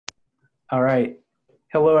All right.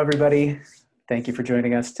 Hello, everybody. Thank you for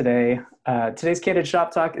joining us today. Today's Candid Shop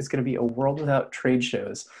Talk is going to be a world without trade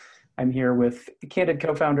shows. I'm here with Candid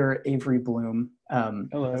co-founder Avery Bloom. Has a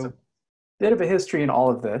Hello. bit of a history in all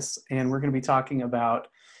of this, and we're going to be talking about,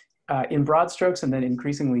 in broad strokes and then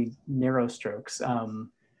increasingly narrow strokes,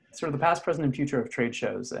 sort of the past, present, and future of trade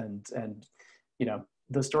shows, and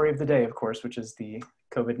the story of the day, of course, which is the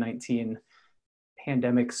COVID-19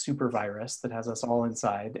 pandemic super virus that has us all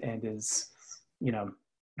inside and is, you know,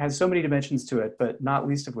 has so many dimensions to it, but not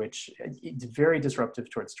least of which it's very disruptive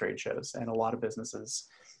towards trade shows. And a lot of businesses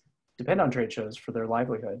depend on trade shows for their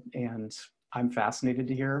livelihood. And I'm fascinated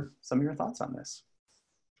to hear some of your thoughts on this.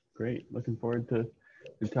 Great. Looking forward to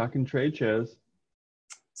talking trade shows.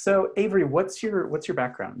 So Avery, what's your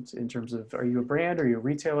background in terms of, are you a brand? Are you a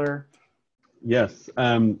retailer? Yes.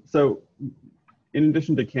 So in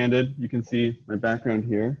addition to Candid, you can see my background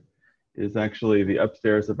here is actually the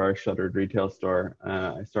upstairs of our shuttered retail store.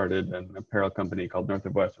 I started an apparel company called North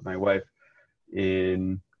of West with my wife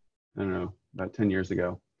in, I don't know, about 10 years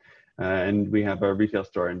ago. And we have a retail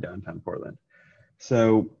store in downtown Portland.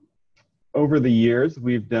 So over the years,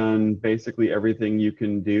 we've done basically everything you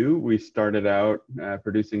can do. We started out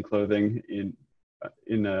producing clothing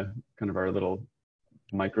in a kind of our little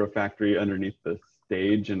micro factory underneath the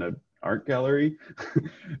stage in a art gallery,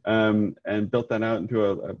 and built that out into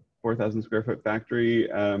a 4,000 square foot factory.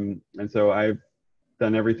 And so I've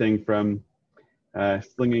done everything from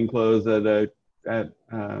slinging clothes at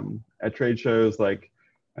trade shows like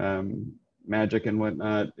Magic and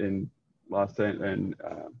whatnot in Las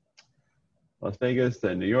Vegas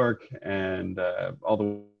and New York, and all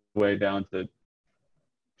the way down to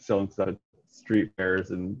selling stuff at street fairs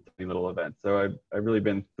and little events. So I've really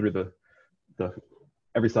been through the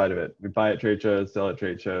every side of it. We buy at trade shows, sell at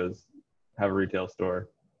trade shows, have a retail store,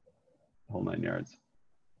 the whole 9 yards.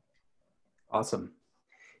 Awesome.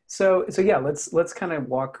 So yeah, let's kind of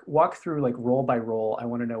walk through like role by role. I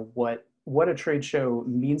want to know what a trade show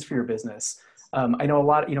means for your business. I know a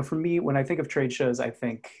lot, for me, when I think of trade shows, I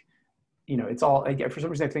think, it's all, for some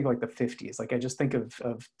reason I think of like the 50s. Like I just think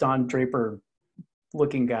of Don Draper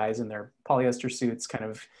looking guys in their polyester suits kind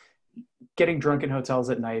of getting drunk in hotels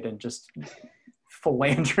at night and just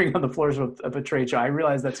philandering on the floors of a trade show. I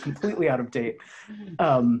realize that's completely out of date.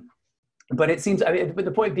 But it seems, but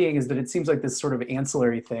the point being is that it seems like this sort of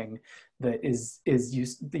ancillary thing that is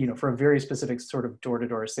used, for a very specific sort of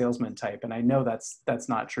door-to-door salesman type. And I know that's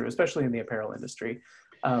not true, especially in the apparel industry.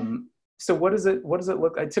 So what does it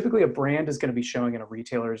look like? Typically a brand is going to be showing and a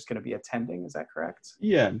retailer is going to be attending. Is that correct?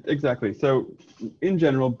 Yeah, exactly. So in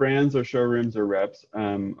general, brands or showrooms or reps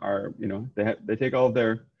are, they take all of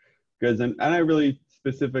their goods, and I really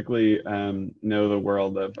specifically know the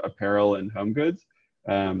world of apparel and home goods.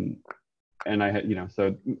 And I had,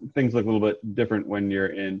 so things look a little bit different when you're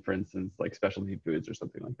in, for instance, like specialty foods or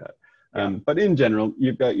something like that. Yeah. But in general,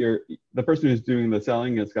 you've got the person who's doing the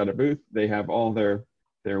selling has got a booth. They have all their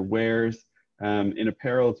wares. In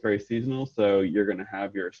apparel, it's very seasonal. So you're going to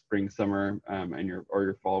have your spring, summer, and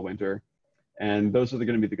your fall, winter. And those are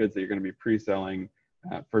going to be the goods that you're going to be pre-selling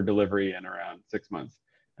for delivery in around 6 months.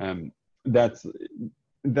 That's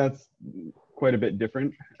quite a bit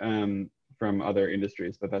different from other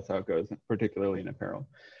industries, but that's how it goes, particularly in apparel.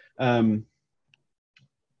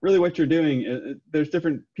 Really what you're doing, there's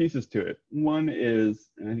different pieces to it. One is,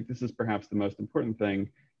 and I think this is perhaps the most important thing,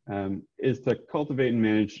 is to cultivate and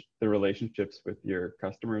manage the relationships with your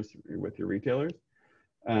customers, with your retailers.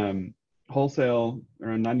 Wholesale,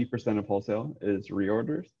 around 90% of wholesale is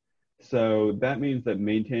reorders. So that means that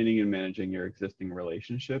maintaining and managing your existing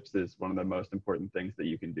relationships is one of the most important things that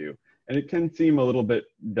you can do. And it can seem a little bit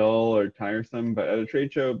dull or tiresome, but at a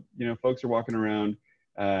trade show, folks are walking around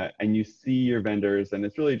and you see your vendors, and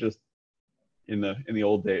it's really just in the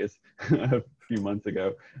old days, a few months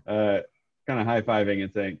ago, kind of high-fiving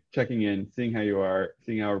and saying, checking in, seeing how you are,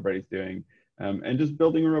 seeing how everybody's doing, and just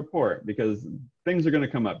building a rapport, because things are going to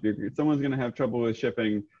come up. Someone's going to have trouble with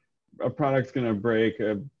shipping, a product's going to break,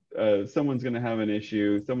 someone's going to have an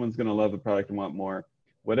issue, someone's going to love the product and want more.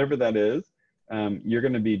 Whatever that is, you're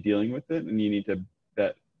going to be dealing with it, and you need to,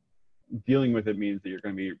 that dealing with it means that you're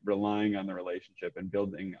going to be relying on the relationship and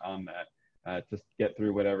building on that to get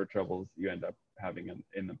through whatever troubles you end up having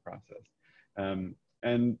in the process.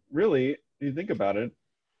 And really, if you think about it,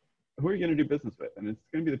 who are you going to do business with? And it's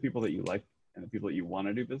going to be the people that you like and the people that you want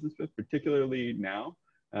to do business with, particularly now,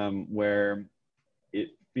 where it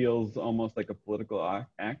feels almost like a political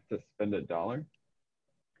act to spend a dollar.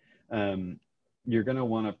 You're going to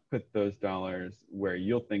want to put those dollars where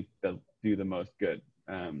you'll think they'll do the most good.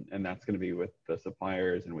 And that's going to be with the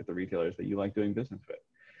suppliers and with the retailers that you like doing business with.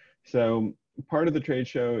 So part of the trade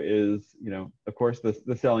show is, of course,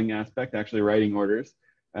 the selling aspect, actually writing orders.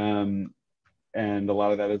 And a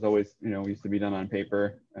lot of that is always, used to be done on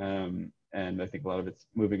paper. And I think a lot of it's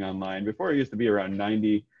moving online. Before, it used to be around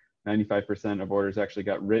 95% of orders actually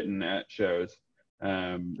got written at shows.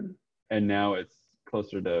 And now it's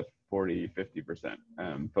closer to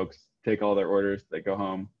 40-50%. Folks take all their orders, they go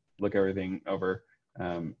home, look everything over,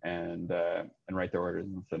 and write their orders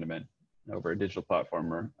and send them in over a digital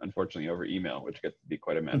platform, or unfortunately over email, which gets to be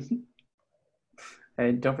quite a mess.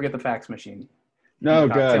 And don't forget the fax machine. No,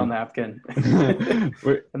 cocktail God. napkin.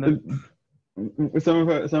 And then, some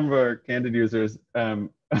of our Candid users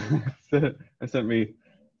sent me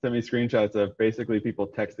screenshots of basically people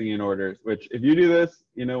texting in orders. Which, if you do this,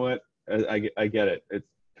 you know what? I get it. It's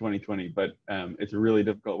 2020, but it's a really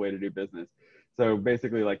difficult way to do business. So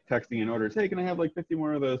basically, like texting in orders. Hey, can I have like 50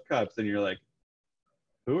 more of those cups? And you're like,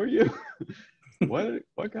 who are you? what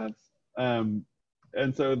cups? And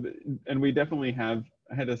so, and we definitely had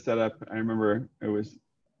to set up. I remember it was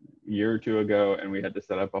a year or two ago, and we had to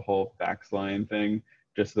set up a whole fax line thing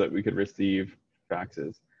just so that we could receive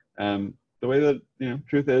faxes. The way that,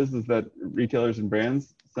 truth is that retailers and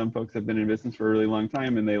brands, some folks have been in business for a really long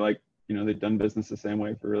time, and they they've done business the same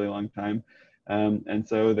way for a really long time. And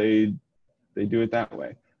so they do it that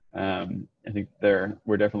way. I think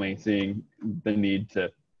we're definitely seeing the need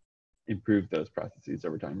to improve those processes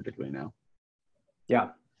over time, particularly now. Yeah,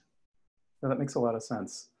 no, that makes a lot of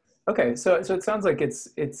sense. Okay, so it sounds like it's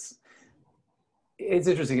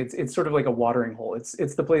interesting. It's sort of like a watering hole.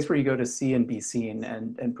 It's the place where you go to see and be seen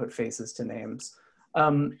and put faces to names.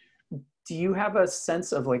 Do you have a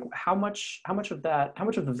sense of like how much of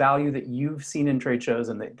the value that you've seen in trade shows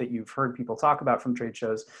and that you've heard people talk about from trade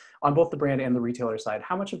shows on both the brand and the retailer side,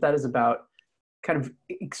 how much of that is about kind of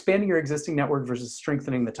expanding your existing network versus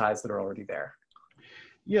strengthening the ties that are already there?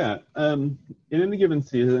 Yeah, in any given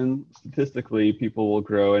season, statistically, people will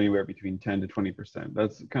grow anywhere between 10 to 20%.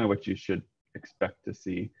 That's kind of what you should expect to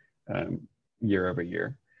see year over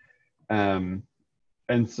year. And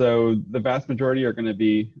so the vast majority are going to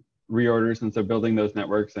be reorders, and so building those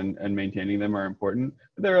networks and maintaining them are important.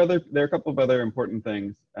 But there are a couple of other important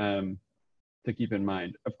things to keep in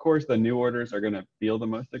mind. Of course, the new orders are going to feel the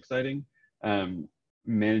most exciting.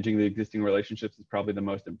 Managing the existing relationships is probably the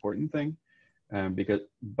most important thing.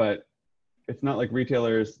 But it's not like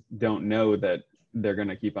retailers don't know that they're going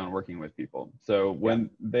to keep on working with people. So when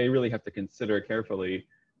they really have to consider carefully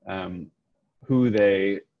who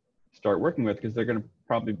they start working with, because they're going to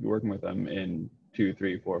probably be working with them in 2,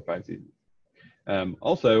 3, 4, 5 seasons.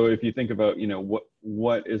 Also, if you think about,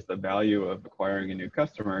 what is the value of acquiring a new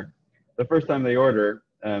customer, the first time they order,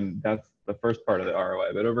 that's the first part of the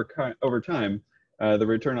ROI. But over time, the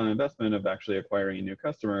return on investment of actually acquiring a new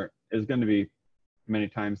customer is going to be many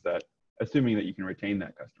times that, assuming that you can retain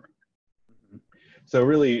that customer. So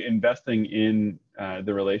really investing in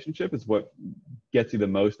the relationship is what gets you the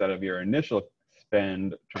most out of your initial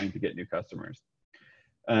spend trying to get new customers.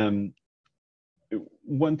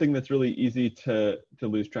 One thing that's really easy to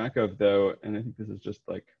lose track of, though, and I think this is just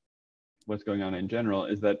like what's going on in general,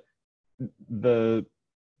 is that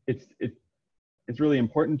it's really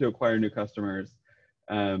important to acquire new customers,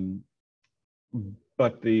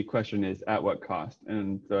 but the question is at what cost?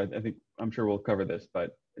 And so I think, I'm sure we'll cover this,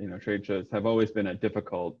 but trade shows have always been a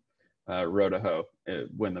difficult row to hoe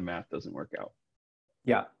when the math doesn't work out.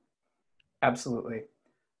 Yeah, absolutely.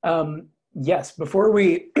 Yes, before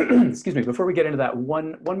we before we get into that,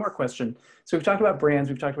 one more question. So we've talked about brands,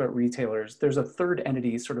 we've talked about retailers. There's a third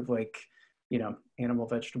entity, sort of like, animal,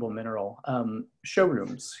 vegetable, mineral,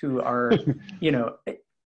 showrooms, who are,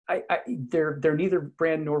 they're neither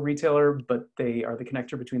brand nor retailer, but they are the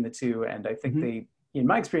connector between the two. And I think they, in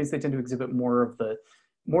my experience, they tend to exhibit more of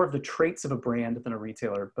the traits of a brand than a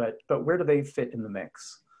retailer. But where do they fit in the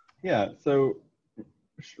mix? Yeah, so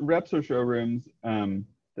reps or showrooms,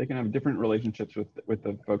 they can have different relationships with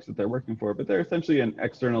the folks that they're working for, but they're essentially an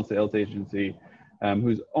external sales agency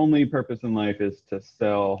whose only purpose in life is to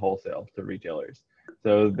sell wholesale to retailers.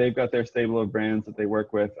 So they've got their stable of brands that they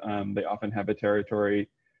work with. They often have a territory,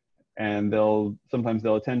 and sometimes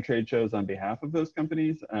they'll attend trade shows on behalf of those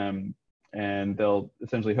companies, and they'll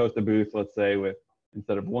essentially host a booth, let's say, with,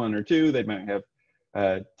 instead of 1 or 2, they might have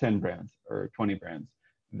 10 brands or 20 brands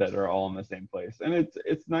that are all in the same place. And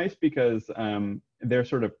it's nice because they're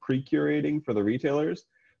sort of pre-curating for the retailers.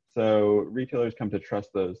 So retailers come to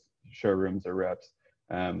trust those showrooms or reps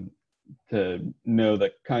to know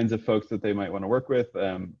the kinds of folks that they might want to work with.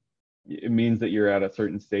 It means that you're at a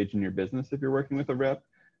certain stage in your business if you're working with a rep.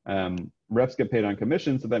 Reps get paid on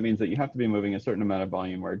commission, so that means that you have to be moving a certain amount of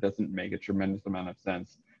volume where it doesn't make a tremendous amount of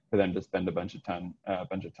sense for them to spend a bunch of time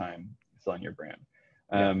selling your brand.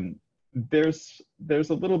 Yeah. There's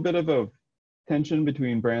a little bit of a tension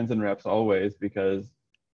between brands and reps always, because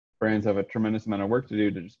brands have a tremendous amount of work to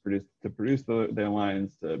do to just produce their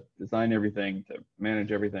lines, to design everything, to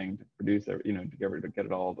manage everything, to produce, to get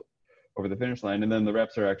it all over the finish line. And then the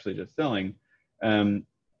reps are actually just selling. And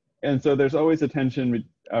so there's always a tension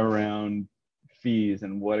around fees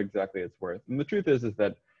and what exactly it's worth. And the truth is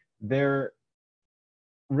that their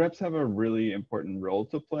reps have a really important role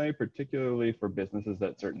to play, particularly for businesses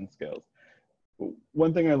at certain scales.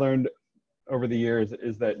 One thing I learned over the years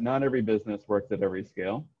is that not every business works at every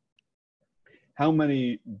scale. How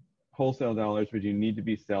many wholesale dollars would you need to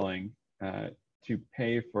be selling to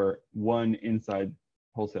pay for one inside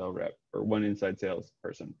wholesale rep or one inside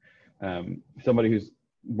salesperson? Somebody who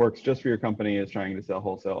works just for your company is trying to sell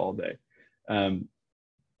wholesale all day.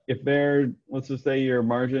 If let's just say your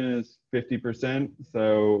margin is 50%,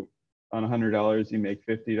 so on $100 you make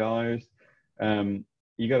 $50.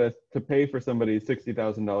 You got to pay for somebody's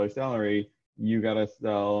 $60,000 salary, you got to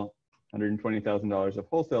sell $120,000 of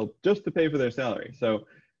wholesale just to pay for their salary. So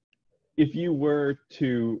if you were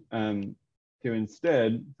to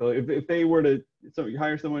instead, so if they were to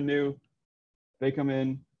hire someone new, they come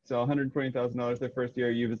in, sell $120,000 their first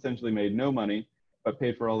year, you've essentially made no money, but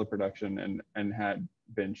paid for all the production and had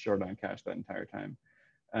been short on cash that entire time.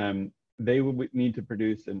 They would need to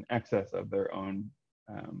produce in excess of their own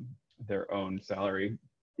salary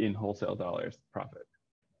in wholesale dollars profit.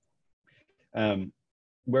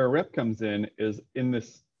 Where a rep comes in is in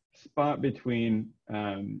this spot between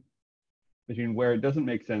where it doesn't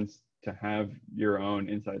make sense to have your own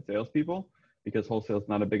inside salespeople because wholesale is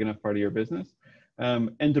not a big enough part of your business,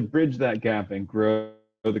 and to bridge that gap and grow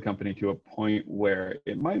the company to a point where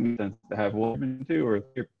it might make sense to have one, two, or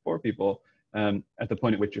three or four people at the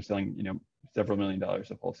point at which you're selling, several $1 million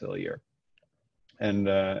of wholesale a year. And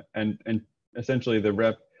essentially the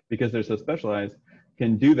rep, because they're so specialized,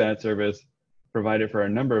 can do that service, provide it for a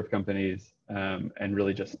number of companies, and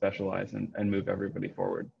really just specialize and move everybody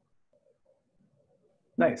forward.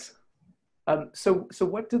 Nice. So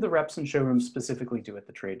what do the reps and showrooms specifically do at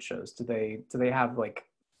the trade shows? Do they have like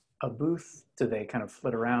a booth? Do they kind of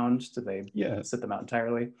flit around? Do they sit them out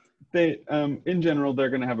entirely? They, in general, they're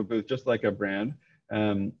going to have a booth just like a brand.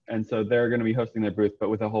 And so they're going to be hosting their booth, but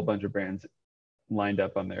with a whole bunch of brands lined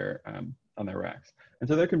up on their racks. And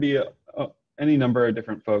so there can be any number of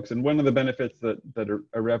different folks. And one of the benefits that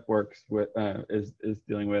a rep works with is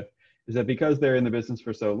dealing with is that because they're in the business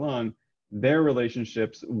for so long, their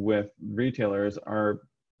relationships with retailers are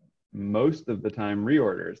most of the time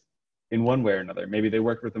reorders in one way or another. Maybe they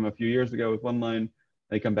worked with them a few years ago with one line,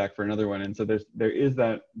 they come back for another one. And so there is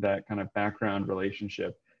that kind of background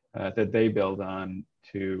relationship that they build on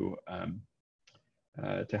to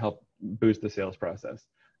help boost the sales process.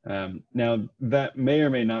 Now that may or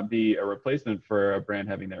may not be a replacement for a brand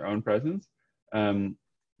having their own presence.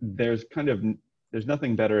 There's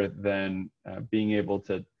nothing better than being able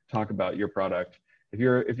to talk about your product. If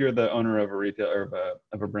you're the owner of a retailer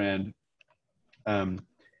of a brand,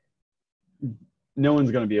 no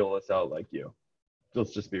one's going to be able to sell it like you.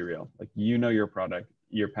 Let's just be real. Like, your product,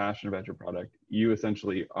 you're passionate about your product. You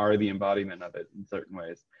essentially are the embodiment of it in certain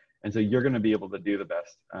ways, and so you're going to be able to do the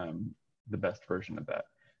best version of that.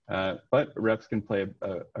 But reps can play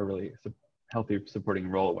a really healthy supporting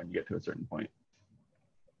role when you get to a certain point.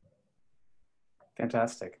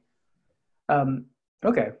 Fantastic.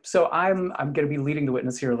 Okay, so I'm going to be leading the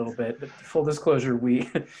witness here a little bit. But full disclosure,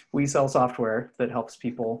 we sell software that helps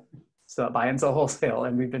people buy and sell wholesale,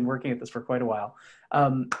 and we've been working at this for quite a while.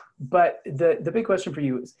 But the big question for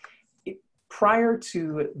you is, prior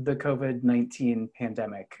to the COVID-19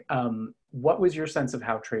 pandemic, what was your sense of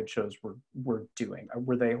how trade shows were doing?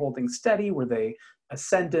 Were they holding steady? Were they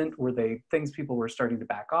ascendant? Were they things people were starting to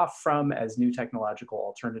back off from as new technological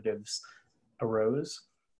alternatives arose?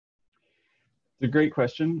 It's a great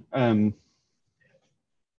question.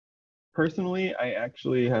 Personally, I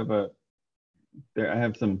actually have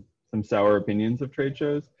some sour opinions of trade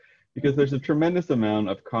shows, because there's a tremendous amount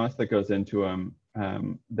of cost that goes into them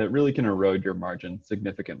that really can erode your margin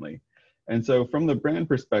significantly. And so from the brand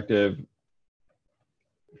perspective,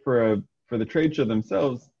 for the trade show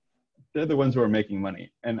themselves, they're the ones who are making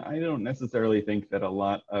money. And I don't necessarily think that a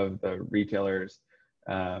lot of the retailers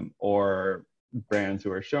or brands who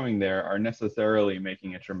are showing there are necessarily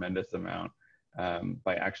making a tremendous amount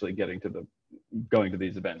by actually going to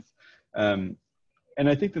these events. And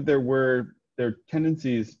I think that there are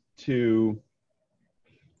tendencies to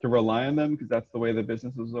rely on them because that's the way the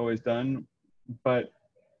business was always done. But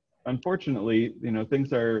unfortunately,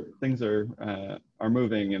 things are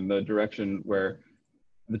moving in the direction where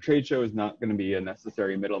the trade show is not going to be a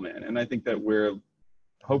necessary middleman. And I think that we're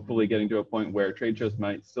hopefully getting to a point where trade shows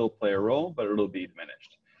might still play a role, but it'll be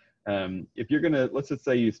diminished. If you're going to, let's just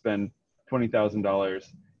say you spend $20,000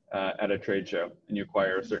 at a trade show and you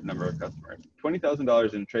acquire a certain number of customers.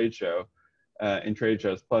 $20,000 in trade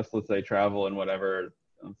shows, plus let's say travel and whatever,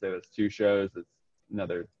 let's say that's 2 shows, it's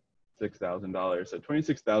another $6,000. So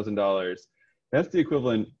 $26,000, that's the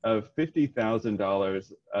equivalent of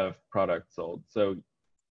 $50,000 of product sold. So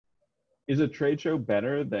is a trade show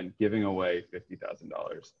better than giving away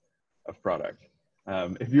 $50,000 of product?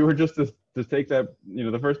 If you were just to take that,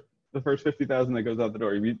 the first 50,000 that goes out the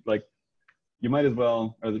door, you might as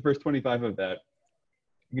well, or the first 25 of that,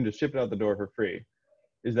 you can just ship it out the door for free.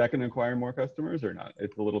 Is that going to acquire more customers or not?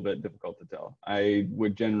 It's a little bit difficult to tell. I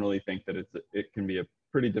would generally think that it can be a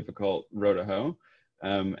pretty difficult row to hoe.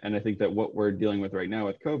 And I think that what we're dealing with right now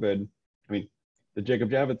with COVID, I mean, the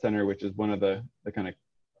Jacob Javits Center, which is one of the kind of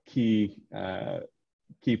key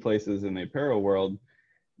places in the apparel world,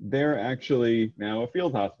 they're actually now a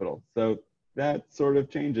field hospital. So that sort of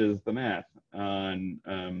changes the math on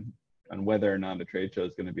whether or not a trade show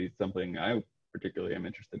is going to be something I particularly am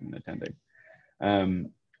interested in attending.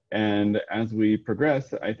 And as we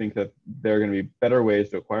progress, I think that there are going to be better ways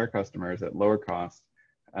to acquire customers at lower cost.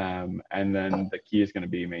 And then the key is going to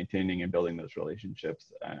be maintaining and building those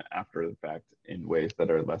relationships after the fact in ways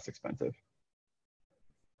that are less expensive.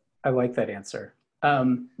 I like that answer.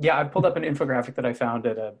 Yeah, I pulled up an infographic that I found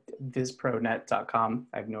at vispronet.com.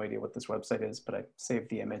 I have no idea what this website is, but I saved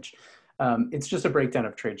the image. It's just a breakdown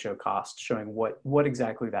of trade show costs showing what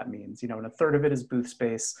exactly that means. And a third of it is booth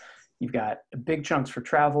space. You've got big chunks for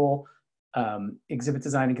travel, exhibit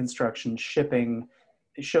design and construction, shipping,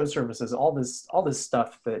 show services, all this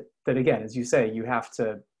stuff that again, as you say, you have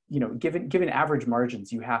to, given average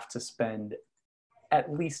margins, you have to spend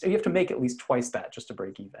you have to make at least twice that just to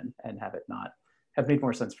break even and have it not have made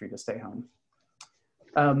more sense for you to stay home.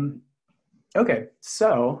 Okay,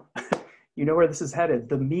 so you know where this is headed,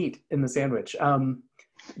 the meat in the sandwich.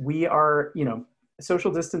 We are,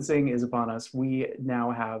 social distancing is upon us. We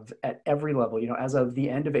now have at every level, as of the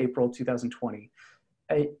end of April 2020,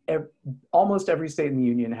 almost every state in the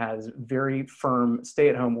union has very firm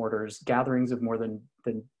stay-at-home orders. Gatherings of more than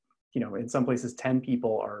in some places 10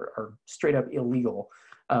 people are straight up illegal.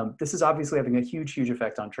 This is obviously having a huge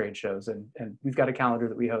effect on trade shows. And we've got a calendar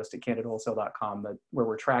that we host at candidwholesale.com where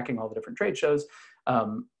we're tracking all the different trade shows.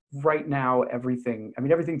 Right now, everything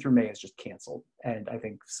through May is just canceled. And I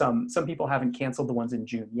think some people haven't canceled the ones in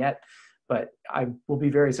June yet, but I will be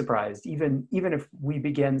very surprised, even if we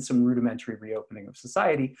begin some rudimentary reopening of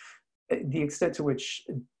society, the extent to which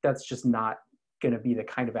that's just not going to be the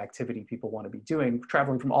kind of activity people want to be doing,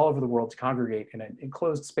 traveling from all over the world to congregate in an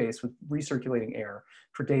enclosed space with recirculating air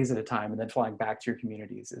for days at a time and then flying back to your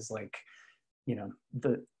communities is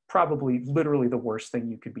probably literally the worst thing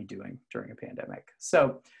you could be doing during a pandemic.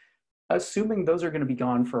 So assuming those are going to be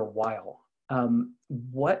gone for a while,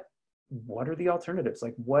 what are the alternatives?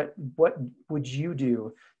 What would you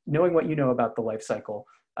do, knowing what you know about the life cycle,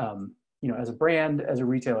 as a brand, as a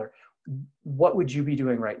retailer, what would you be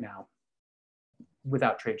doing right now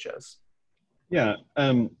without trade shows? Yeah,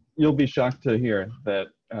 you'll be shocked to hear that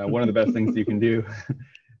one of the best things you can do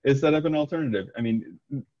is set up an alternative. I mean,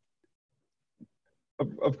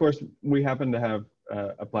 of course, we happen to have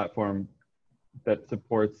a platform that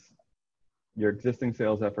supports your existing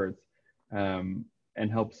sales efforts and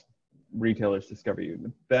helps retailers discover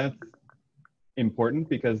you. That's important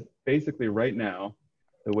because basically right now,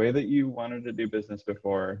 the way that you wanted to do business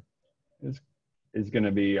before is going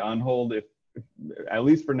to be on hold, if at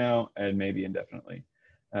least for now, and maybe indefinitely.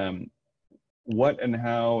 What and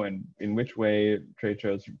how and in which way trade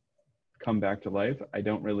shows come back to life, I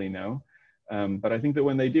don't really know. But I think that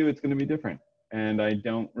when they do, it's going to be different. And I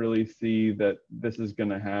don't really see that this is going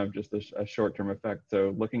to have just a short-term effect.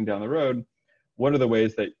 So looking down the road, what are the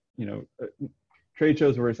ways that, trade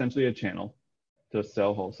shows were essentially a channel to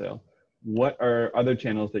sell wholesale. What are other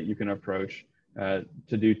channels that you can approach to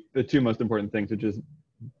do the two most important things, which is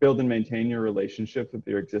build and maintain your relationships with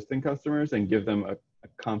your existing customers and give them a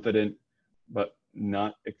confident but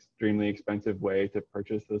not extremely expensive way to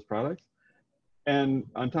purchase those products. And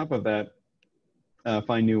on top of that,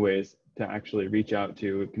 find new ways to actually reach out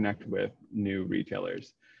to connect with new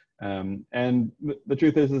retailers. And the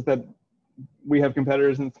truth is that we have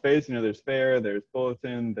competitors in the space. There's Fair, there's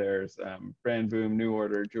Bulletin, there's Brand Boom, New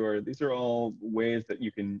Order, Jor. These are all ways that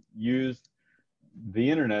you can use the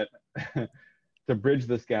internet to bridge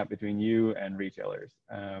this gap between you and retailers.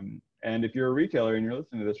 And if you're a retailer and you're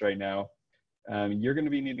listening to this right now, you're going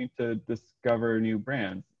to be needing to discover new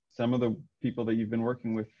brands. Some of the people that you've been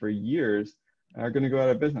working with for years are going to go out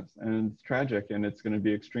of business, and it's tragic, and it's going to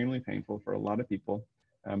be extremely painful for a lot of people.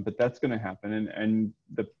 But that's going to happen. And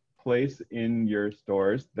the place in your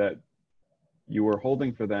stores that you were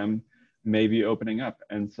holding for them may be opening up.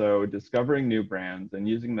 And so discovering new brands and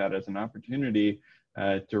using that as an opportunity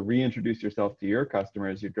to reintroduce yourself to your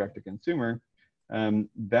customers, your direct to consumer,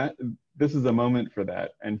 this is a moment for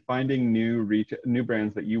that. And finding new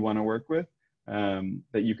brands that you want to work with,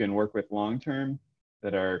 that you can work with long term,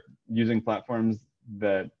 that are using platforms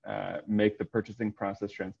that make the purchasing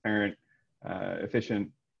process transparent, efficient,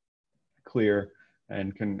 clear,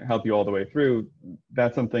 and can help you all the way through.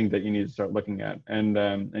 That's something that you need to start looking at. And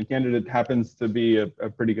Candid happens to be a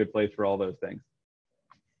pretty good place for all those things.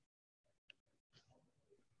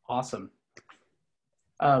 Awesome.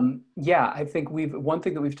 Yeah, I think one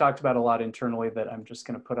thing that we've talked about a lot internally that I'm just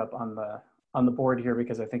going to put up on the board here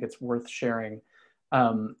because I think it's worth sharing.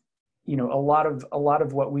 You know, a lot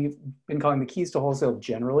of what we've been calling the keys to wholesale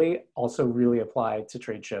generally also really apply to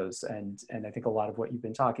trade shows, and I think a lot of what you've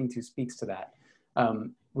been talking to speaks to that,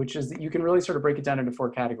 which is that you can really sort of break it down into 4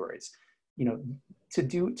 categories. You know, to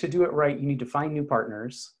do it right, you need to find new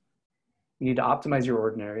partners, you need to optimize your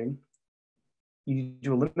ordinary, you need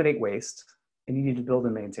to eliminate waste, and you need to build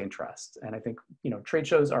and maintain trust. And I think, you know, trade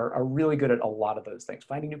shows are really good at a lot of those things.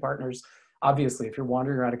 Finding new partners, obviously, if you're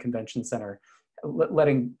wandering around a convention center,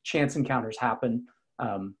 letting chance encounters happen,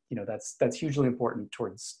 you know, that's hugely important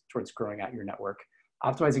towards growing out your network.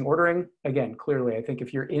 Optimizing ordering, again, clearly, I think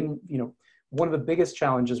if you're in, you know, one of the biggest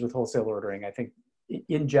challenges with wholesale ordering, I think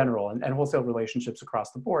in general, and wholesale relationships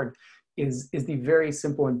across the board, is the very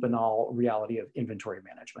simple and banal reality of inventory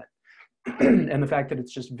management. And the fact that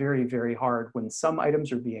it's just very, very hard when some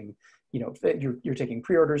items are being, you know, you're taking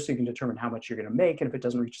pre-orders so you can determine how much you're going to make. And if it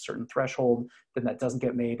doesn't reach a certain threshold, then that doesn't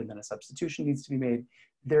get made. And then a substitution needs to be made.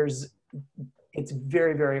 It's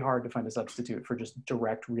very, very hard to find a substitute for just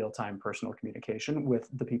direct real-time personal communication with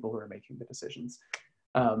the people who are making the decisions.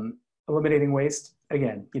 Eliminating waste,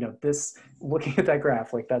 again, you know, looking at that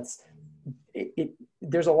graph, like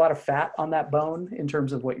there's a lot of fat on that bone in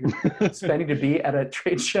terms of what you're spending to be at a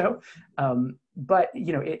trade show. But,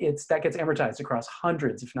 you know, that gets amortized across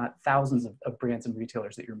hundreds, if not thousands of brands and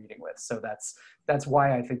retailers that you're meeting with. So that's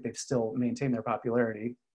why I think they've still maintained their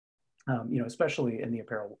popularity, you know, especially in the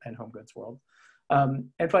apparel and home goods world. And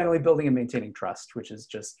finally, building and maintaining trust, which is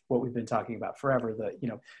just what we've been talking about forever. That, you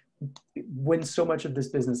know, when so much of this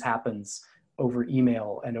business happens over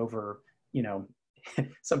email and over, you know,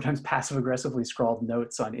 sometimes passive aggressively scrawled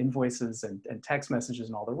notes on invoices and text messages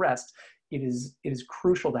and all the rest, it is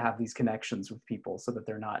crucial to have these connections with people so that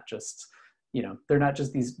they're not just, you know, they're not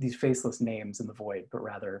just these faceless names in the void, but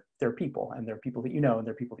rather they're people, and they're people that you know, and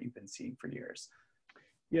they're people that you've been seeing for years.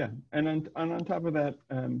 Yeah, and on top of that,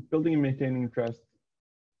 building and maintaining trust,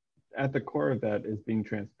 at the core of that is being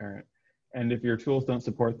transparent. And if your tools don't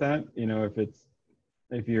support that, you know,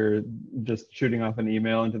 if you're just shooting off an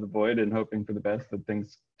email into the void and hoping for the best that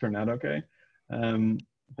things turn out okay, then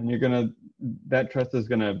that trust is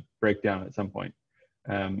gonna break down at some point.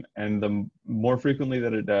 And the more frequently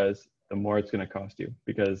that it does, the more it's gonna cost you,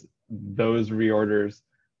 because those reorders,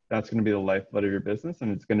 that's gonna be the lifeblood of your business, and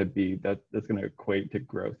it's gonna be, that's gonna equate to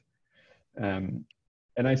growth. And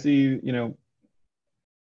I see, you know,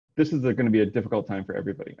 this is gonna be a difficult time for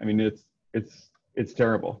everybody. I mean, it's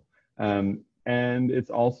terrible. And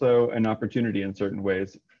it's also an opportunity in certain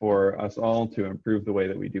ways for us all to improve the way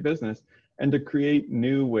that we do business and to create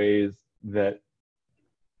new ways to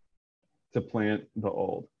plant the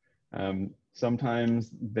old.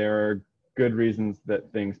 Sometimes there are good reasons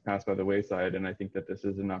that things pass by the wayside, and I think that this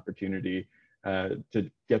is an opportunity to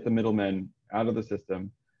get the middlemen out of the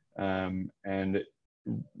system and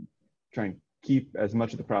try and keep as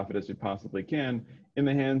much of the profit as we possibly can in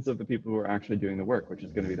the hands of the people who are actually doing the work, which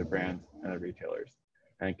is going to be the brands and the retailers,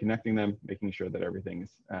 and connecting them, making sure that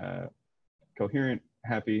everything's coherent,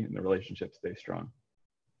 happy, and the relationship stays strong.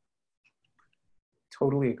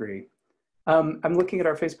 Totally agree. I'm looking at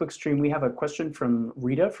our Facebook stream. We have a question from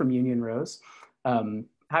Rita from Union Rose.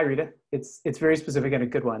 Hi, Rita. It's very specific and a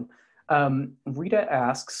good one. Rita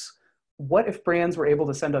asks, what if brands were able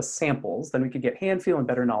to send us samples? Then we could get hand feel and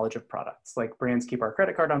better knowledge of products. Like, brands keep our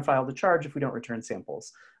credit card on file to charge if we don't return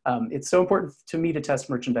samples. It's so important to me to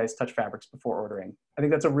test merchandise, touch fabrics before ordering. I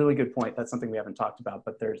think that's a really good point. That's something we haven't talked about,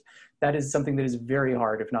 but that is something that is very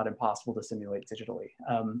hard, if not impossible, to simulate digitally.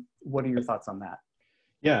 What are your thoughts on that?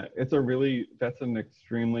 Yeah, that's an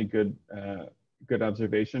extremely good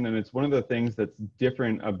observation. And it's one of the things that's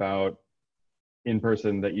different about in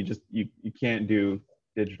person that you can't do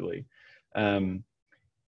digitally.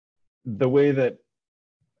 The way that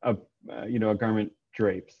a garment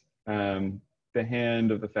drapes, the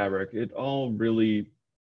hand of the fabric, it all really,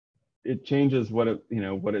 it changes what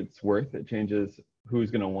it's worth. It changes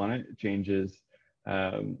who's going to want it. It changes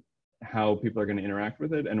how people are going to interact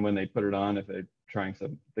with it. And when they put it on, if they're trying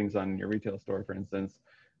some things on in your retail store, for instance,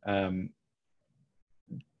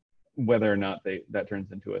 whether or not that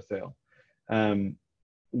turns into a sale. One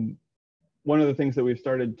of the things that we've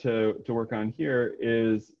started to work on here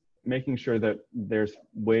is making sure that there's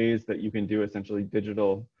ways that you can do essentially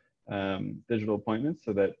digital appointments,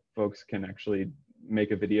 so that folks can actually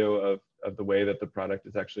make a video of the way that the product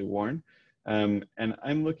is actually worn. And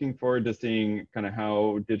I'm looking forward to seeing kind of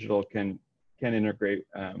how digital can integrate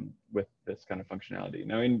with this kind of functionality.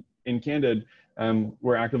 Now in Candid,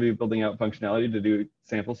 we're actively building out functionality to do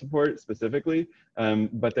sample support specifically,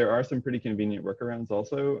 but there are some pretty convenient workarounds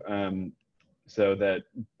also, so that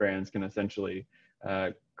brands can essentially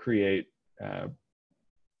create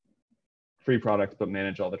free products but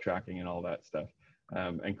manage all the tracking and all that stuff,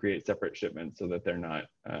 and create separate shipments so that they're not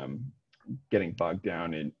getting bogged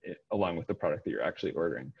down along with the product that you're actually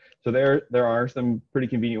ordering. So there are some pretty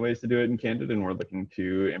convenient ways to do it in Candid, and we're looking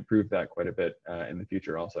to improve that quite a bit in the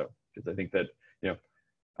future also, because I think that,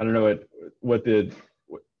 I don't know what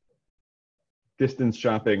distance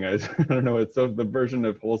shopping is. I don't know, it's the version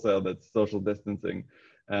of wholesale that's social distancing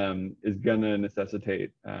is gonna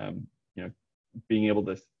necessitate being able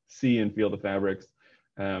to see and feel the fabrics,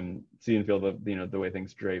 see and feel the way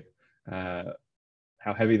things drape,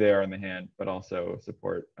 how heavy they are in the hand, but also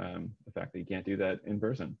support the fact that you can't do that in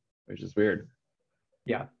person, which is weird.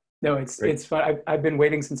 Yeah, no, it's fun. I've been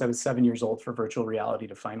waiting since I was 7 years old for virtual reality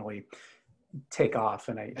to finally take off,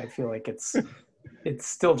 and I feel like it's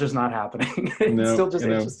still just not happening. It still just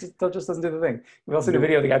doesn't do the thing. We've also seen a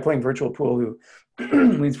video of the guy playing virtual pool who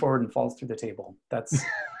leans forward and falls through the table. That's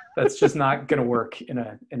just not going to work in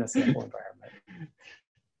a sample environment.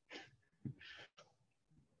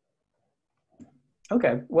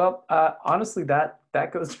 Okay, well, honestly, that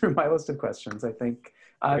goes through my list of questions. I think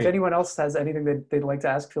if anyone else has anything that they'd like to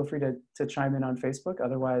ask, feel free to chime in on Facebook.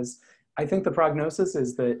 Otherwise, I think the prognosis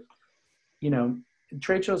is that,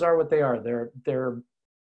 trade shows are what they are. They're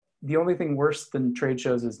the only thing worse than trade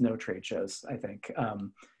shows is no trade shows, I think.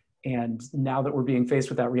 And now that we're being faced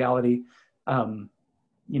with that reality,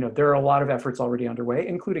 there are a lot of efforts already underway,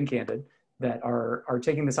 including Candid, that are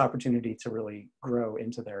taking this opportunity to really grow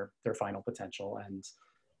into their final potential. And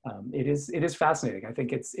it is fascinating. I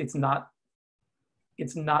think it's not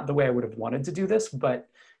the way I would have wanted to do this, but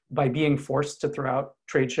by being forced to throw out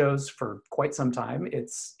trade shows for quite some time,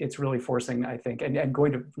 it's really forcing, I think, and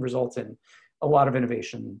going to result in a lot of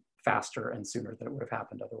innovation faster and sooner than it would have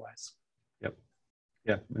happened otherwise. Yep.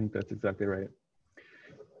 Yeah, I think that's exactly right.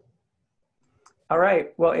 All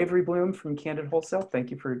right. Well, Avery Bloom from Candid Wholesale,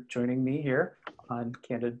 thank you for joining me here on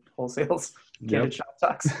Candid Wholesale's Candid Shop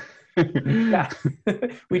Talks. Yeah,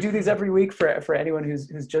 we do these every week for anyone who's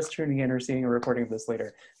just tuning in or seeing a recording of this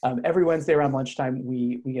later. Every Wednesday around lunchtime,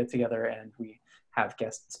 we get together and we have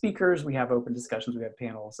guest speakers, we have open discussions, we have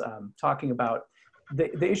panels talking about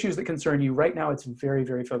the issues that concern you. Right now, it's very,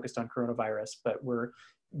 very focused on coronavirus, but we're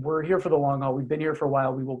here for the long haul. We've been here for a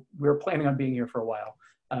while. We're planning on being here for a while.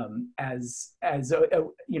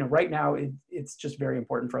 Right now, it's just very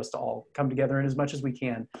important for us to all come together in as much as we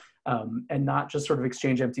can, and not just sort of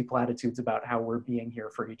exchange empty platitudes about how we're being here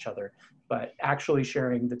for each other, but actually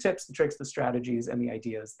sharing the tips, the tricks, the strategies, and the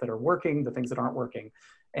ideas that are working, the things that aren't working,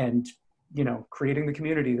 and creating the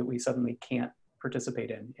community that we suddenly can't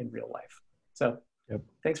participate in real life. So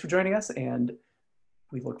Thanks for joining us, and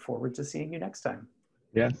we look forward to seeing you next time.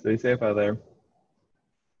 Yeah, stay safe out there.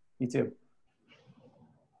 You too.